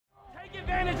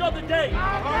advantage of the day.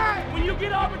 When you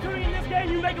get opportunity in this game,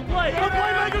 you make a play. The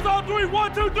playmakers on three.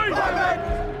 1, 2, 3.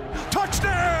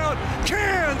 Touchdown,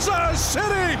 Kansas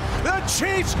City! The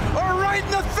Chiefs are right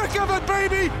in the thick of it,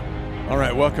 baby! All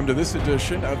right, welcome to this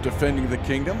edition of Defending the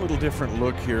Kingdom. A little different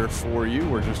look here for you.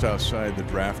 We're just outside the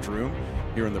draft room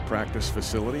here in the practice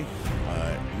facility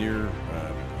near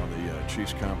on the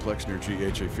Chiefs complex near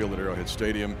GHA Field at Arrowhead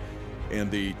Stadium.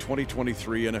 And the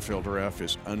 2023 NFL Draft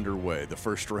is underway. The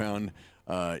first round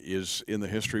is in the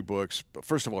history books. But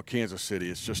first of all, Kansas City,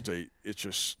 it's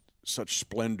just such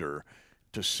splendor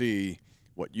to see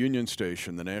what Union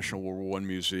Station, the National World War I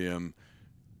Museum,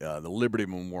 the Liberty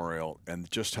Memorial, and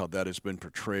just how that has been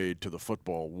portrayed to the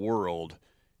football world.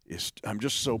 I'm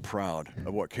just so proud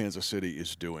of what Kansas City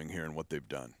is doing here and what they've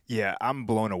done. Yeah, I'm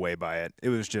blown away by it. It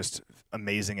was just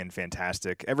amazing and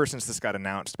fantastic. Ever since this got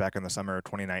announced back in the summer of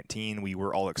 2019, we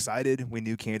were all excited. We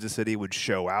knew Kansas City would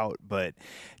show out, but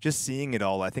just seeing it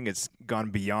all, I think it's gone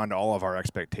beyond all of our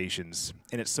expectations.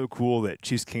 And it's so cool that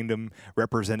Chiefs Kingdom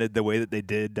represented the way that they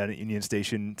did down at Union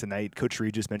Station tonight. Coach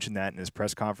Reed just mentioned that in his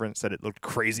press conference, that it looked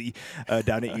crazy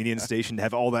down at Union Station to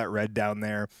have all that red down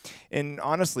there. And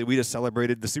honestly, we just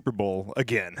celebrated the Super Bowl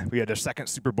again. We had a second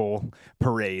Super Bowl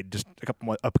parade just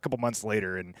a couple months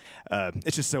later, and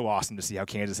it's just so awesome to see how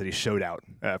Kansas City showed out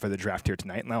for the draft here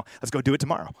tonight. Now, let's go do it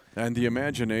tomorrow. And the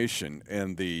imagination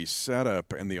and the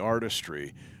setup and the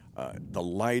artistry, the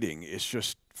lighting is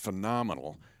just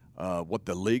phenomenal. What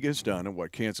the league has done and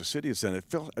what Kansas City has done,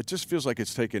 it just feels like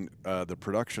it's taken the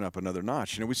production up another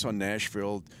notch. You know, we saw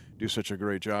Nashville do such a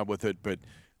great job with it, but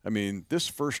I mean, this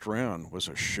first round was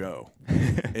a show,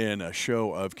 and a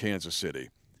show of Kansas City.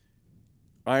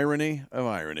 Irony of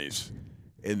ironies.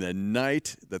 In the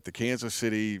night that the Kansas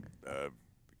City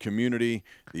community,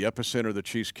 the epicenter of the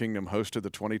Chiefs Kingdom, hosted the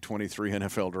 2023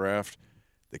 NFL Draft,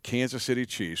 the Kansas City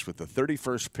Chiefs, with the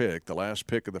 31st pick, the last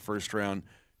pick of the first round,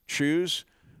 choose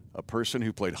a person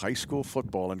who played high school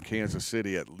football in Kansas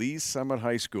City at Lee's Summit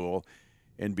High School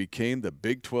and became the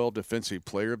Big 12 Defensive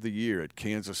Player of the Year at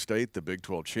Kansas State, the Big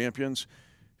 12 champions,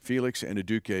 Felix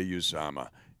Anudike-Uzomah.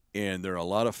 And there are a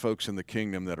lot of folks in the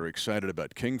kingdom that are excited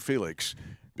about King Felix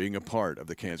being a part of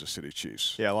the Kansas City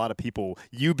Chiefs. Yeah, a lot of people,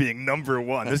 you being number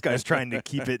one. This guy's trying to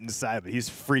keep it inside, but he's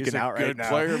freaking out right now. He's a good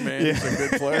player, man. Yeah. He's a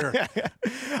good player.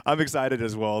 I'm excited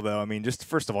as well, though. I mean, just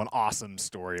first of all, an awesome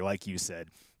story, like you said.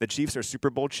 The Chiefs are Super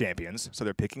Bowl champions, so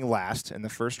they're picking last in the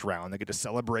first round. They get to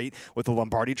celebrate with the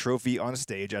Lombardi Trophy on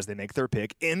stage as they make their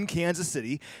pick in Kansas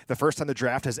City. The first time the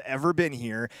draft has ever been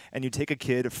here, and you take a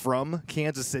kid from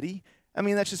Kansas City. I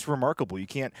mean, that's just remarkable. You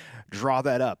can't draw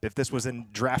that up. If this was in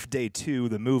Draft Day 2,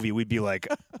 the movie, we'd be like,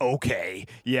 okay,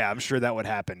 yeah, I'm sure that would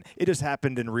happen. It just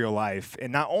happened in real life.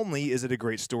 And not only is it a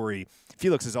great story,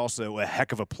 Felix is also a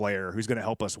heck of a player who's going to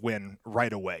help us win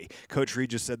right away. Coach Reed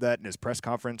just said that in his press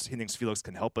conference. He thinks Felix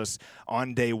can help us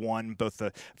on day one, both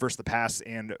versus the pass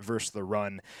and versus the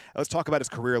run. Let's talk about his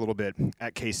career a little bit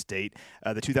at K-State.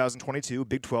 The 2022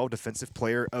 Big 12 Defensive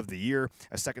Player of the Year,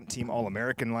 a second-team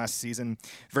All-American last season.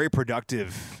 Very productive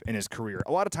in his career.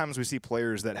 A lot of times we see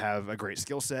players that have a great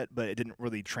skill set, but it didn't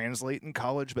really translate in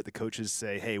college, but the coaches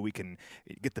say, hey, we can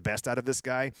get the best out of this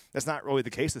guy. That's not really the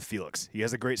case with Felix. He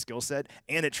has a great skill set,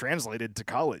 and it translated to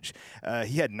college.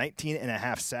 He had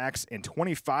 19.5 sacks and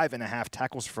 25.5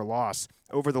 tackles for loss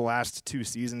over the last 2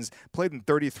 seasons, played in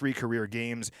 33 career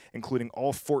games, including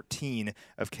all 14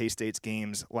 of K-State's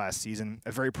games last season.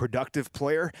 A very productive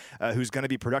player who's going to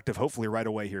be productive hopefully right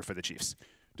away here for the Chiefs.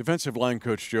 Defensive line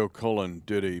coach Joe Cullen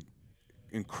did an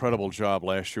incredible job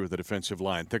last year with the defensive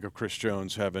line. Think of Chris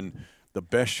Jones having the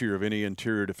best year of any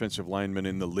interior defensive lineman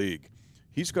in the league.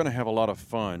 He's going to have a lot of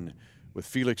fun with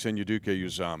Felix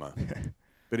Anudike-Uzomah.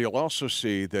 But he'll also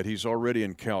see that he's already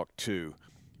in Calc 2.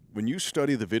 When you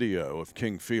study the video of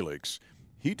King Felix,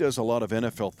 he does a lot of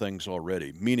NFL things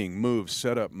already, meaning moves,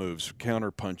 setup moves,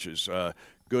 counter punches,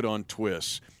 good on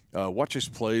twists. Watch his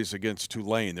plays against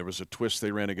Tulane. There was a twist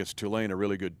they ran against Tulane, a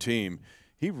really good team.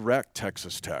 He wrecked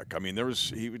Texas Tech. I mean,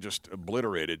 he was just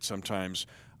obliterated sometimes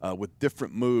with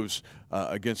different moves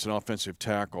against an offensive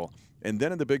tackle. And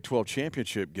then in the Big 12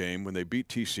 championship game, when they beat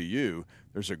TCU,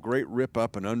 there's a great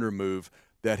rip-up and under move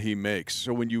that he makes.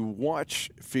 So when you watch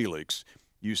Felix,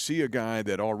 you see a guy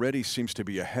that already seems to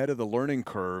be ahead of the learning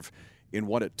curve in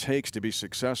what it takes to be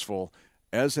successful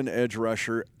as an edge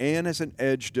rusher and as an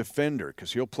edge defender,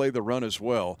 because he'll play the run as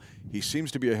well. He seems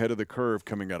to be ahead of the curve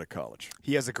coming out of college.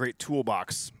 He has a great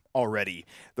toolbox already.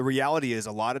 The reality is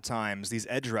a lot of times these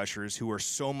edge rushers who are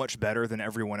so much better than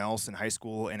everyone else in high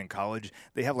school and in college,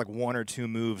 they have like one or two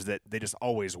moves that they just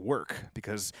always work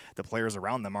because the players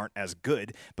around them aren't as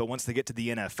good. But once they get to the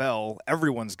NFL,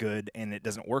 everyone's good and it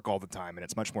doesn't work all the time and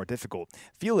it's much more difficult.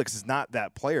 Felix is not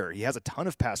that player. He has a ton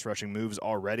of pass rushing moves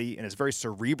already and is very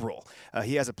cerebral.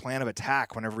 He has a plan of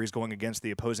attack whenever he's going against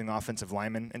the opposing offensive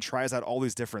lineman and tries out all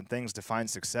these different things to find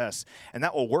success. And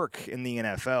that will work in the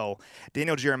NFL.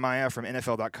 Daniel Jeremiah from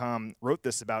NFL.com wrote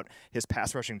this about his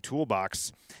pass rushing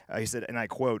toolbox. He said, and I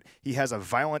quote, "He has a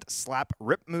violent slap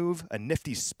rip move, a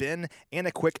nifty spin, and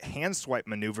a quick hand swipe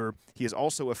maneuver. He is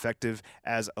also effective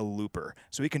as a looper."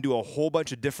 So he can do a whole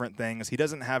bunch of different things. He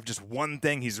doesn't have just one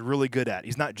thing he's really good at.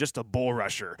 He's not just a bull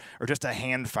rusher or just a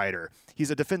hand fighter.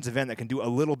 He's a defensive end that can do a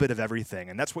little bit of everything,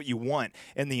 and that's what you want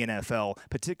in the NFL,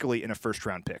 particularly in a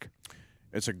first-round pick.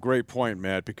 It's a great point,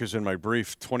 Matt, because in my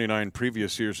brief 29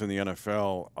 previous years in the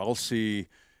NFL, I'll see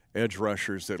edge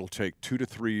rushers that'll take 2 to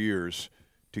 3 years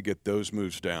to get those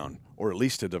moves down, or at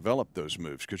least to develop those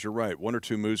moves, because you're right, 1 or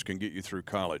 2 moves can get you through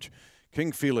college.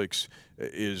 King Felix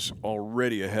is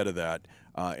already ahead of that,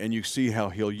 and you see how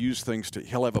he'll use things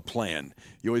he'll have a plan.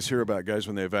 You always hear about guys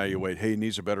when they evaluate, hey, he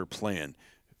needs a better plan.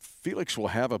 Felix will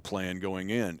have a plan going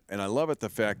in, and I love it the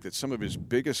fact that some of his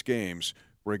biggest games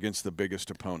were against the biggest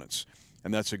opponents.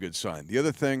 And that's a good sign. The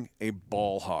other thing, a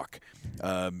ball hawk.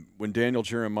 When Daniel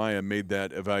Jeremiah made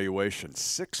that evaluation,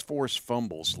 6 forced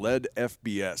fumbles, led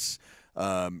FBS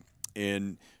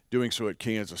in doing so at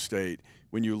Kansas State.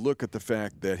 When you look at the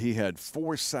fact that he had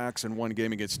 4 sacks in one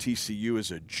game against TCU as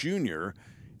a junior,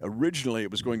 originally it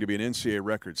was going to be an NCAA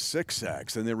record 6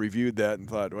 sacks, and they reviewed that and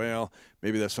thought, well,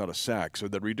 maybe that's not a sack. So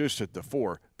they reduced it to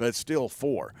 4, but it's still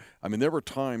 4. I mean, there were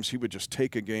times he would just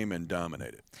take a game and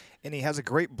dominate it. And he has a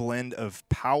great blend of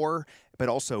power but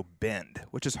also bend,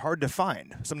 which is hard to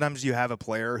find. Sometimes you have a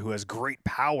player who has great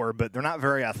power, but they're not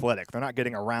very athletic. They're not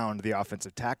getting around the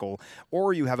offensive tackle.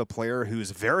 Or you have a player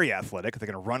who's very athletic. They're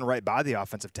going to run right by the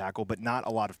offensive tackle, but not a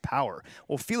lot of power.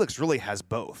 Well, Felix really has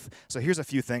both. So here's a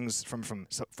few things from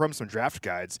some draft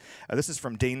guides. This is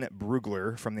from Dane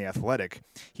Brugler from The Athletic.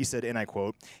 He said, and I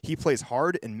quote, "He plays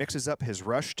hard and mixes up his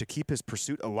rush to keep his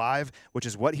pursuit alive, which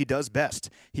is what he does best.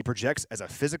 He projects as a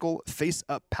physical,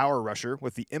 face-up power rusher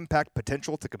with the impact potential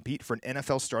to compete for an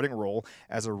NFL starting role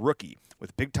as a rookie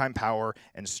with big-time power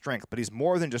and strength. But he's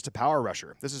more than just a power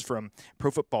rusher." This is from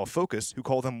Pro Football Focus, who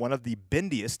called him one of the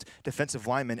bendiest defensive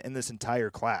linemen in this entire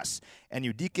class. And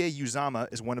Udike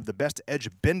Uzama is one of the best edge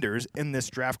benders in this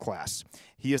draft class.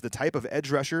 He is the type of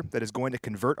edge rusher that is going to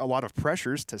convert a lot of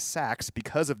pressures to sacks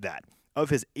because of that. Of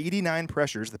his 89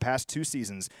 pressures the past 2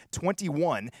 seasons,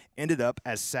 21 ended up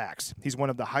as sacks. He's one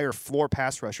of the higher floor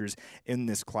pass rushers in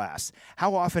this class.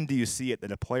 How often do you see it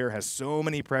that a player has so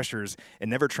many pressures and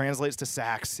never translates to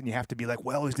sacks, and you have to be like,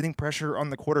 well, he's getting pressure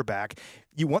on the quarterback.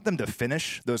 You want them to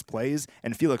finish those plays,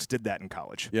 and Felix did that in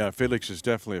college. Yeah, Felix is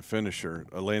definitely a finisher.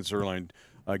 Lance Zierlein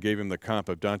gave him the comp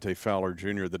of Dante Fowler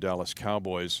Jr., the Dallas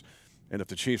Cowboys. And if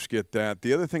the Chiefs get that,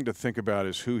 the other thing to think about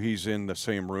is who he's in the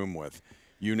same room with.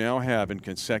 You now have in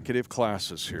consecutive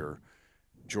classes here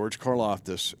George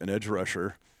Karlaftis, an edge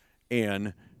rusher,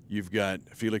 and you've got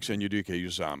Felix and Udike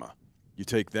Uzama. You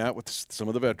take that with some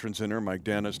of the veterans in there. Mike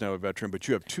Dana's now a veteran, but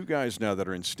you have 2 guys now that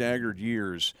are in staggered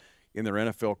years in their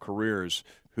NFL careers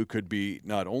who could be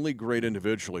not only great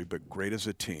individually, but great as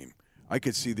a team. I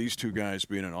could see these 2 guys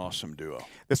being an awesome duo.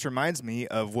 This reminds me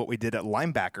of what we did at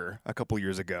linebacker a couple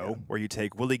years ago, where you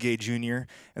take Willie Gay Jr.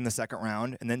 in the second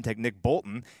round and then take Nick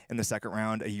Bolton in the second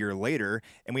round a year later,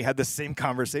 and we had the same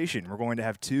conversation. We're going to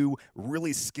have 2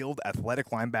 really skilled athletic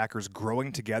linebackers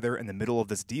growing together in the middle of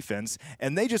this defense,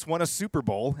 and they just won a Super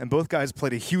Bowl, and both guys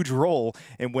played a huge role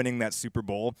in winning that Super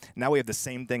Bowl. Now we have the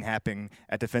same thing happening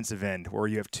at defensive end, where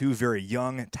you have 2 very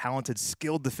young, talented,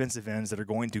 skilled defensive ends that are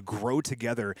going to grow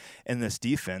together in this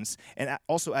defense, and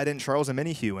also add in Charles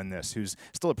Omenihu in this, who's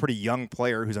still a pretty young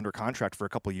player who's under contract for a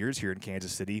couple years here in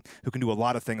Kansas City, who can do a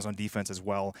lot of things on defense as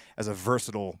well as a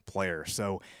versatile player.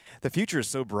 So the future is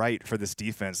so bright for this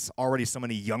defense. Already so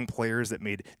many young players that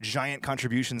made giant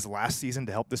contributions last season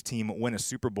to help this team win a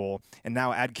Super Bowl, and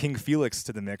now add King Felix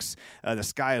to the mix. The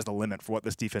sky is the limit for what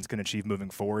this defense can achieve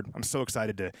moving forward. I'm so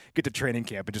excited to get to training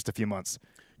camp in just a few months.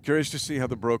 Curious to see how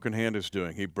the broken hand is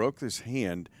doing. He broke his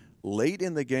hand late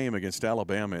in the game against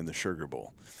Alabama in the Sugar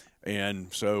Bowl.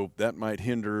 And so that might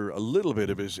hinder a little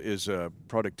bit of his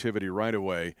productivity right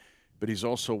away, but he's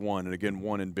also won, and again,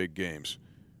 won in big games.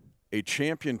 A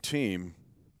champion team,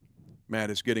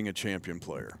 Matt, is getting a champion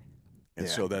player. And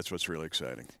so that's what's really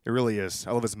exciting. It really is.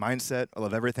 I love his mindset. I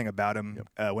love everything about him.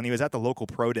 When he was at the local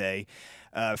pro day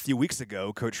a few weeks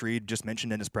ago, Coach Reed just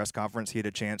mentioned in his press conference he had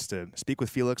a chance to speak with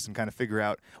Felix and kind of figure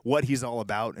out what he's all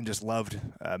about, and just loved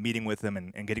meeting with him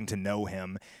and getting to know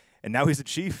him. And now he's a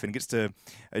Chief and gets to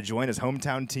join his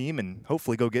hometown team and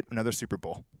hopefully go get another Super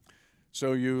Bowl.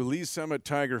 So you Lee Summit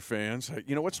Tiger fans,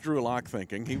 what's Drew Lock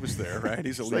thinking? He was there, right?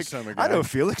 He's a Lee Summit guy. I know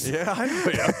Felix. Yeah, I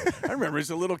know. Yeah. I remember he's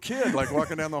a little kid, like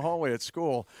walking down the hallway at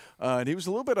school. And he was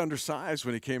a little bit undersized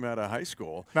when he came out of high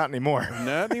school. Not anymore.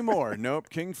 Not anymore. Nope.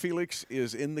 King Felix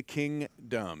is in the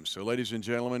kingdom. So, ladies and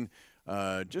gentlemen,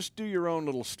 just do your own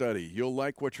little study. You'll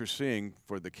like what you're seeing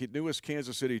for the newest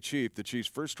Kansas City Chief, the Chiefs'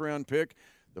 first-round pick,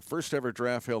 the first ever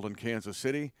draft held in Kansas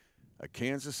City, a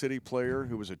Kansas City player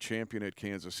who was a champion at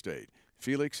Kansas State.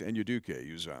 Felix Enyuduke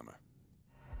Uzama.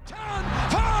 10,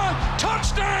 5,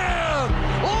 touchdown!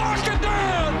 Lock it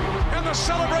down! And the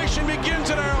celebration begins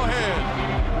at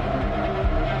Arrowhead.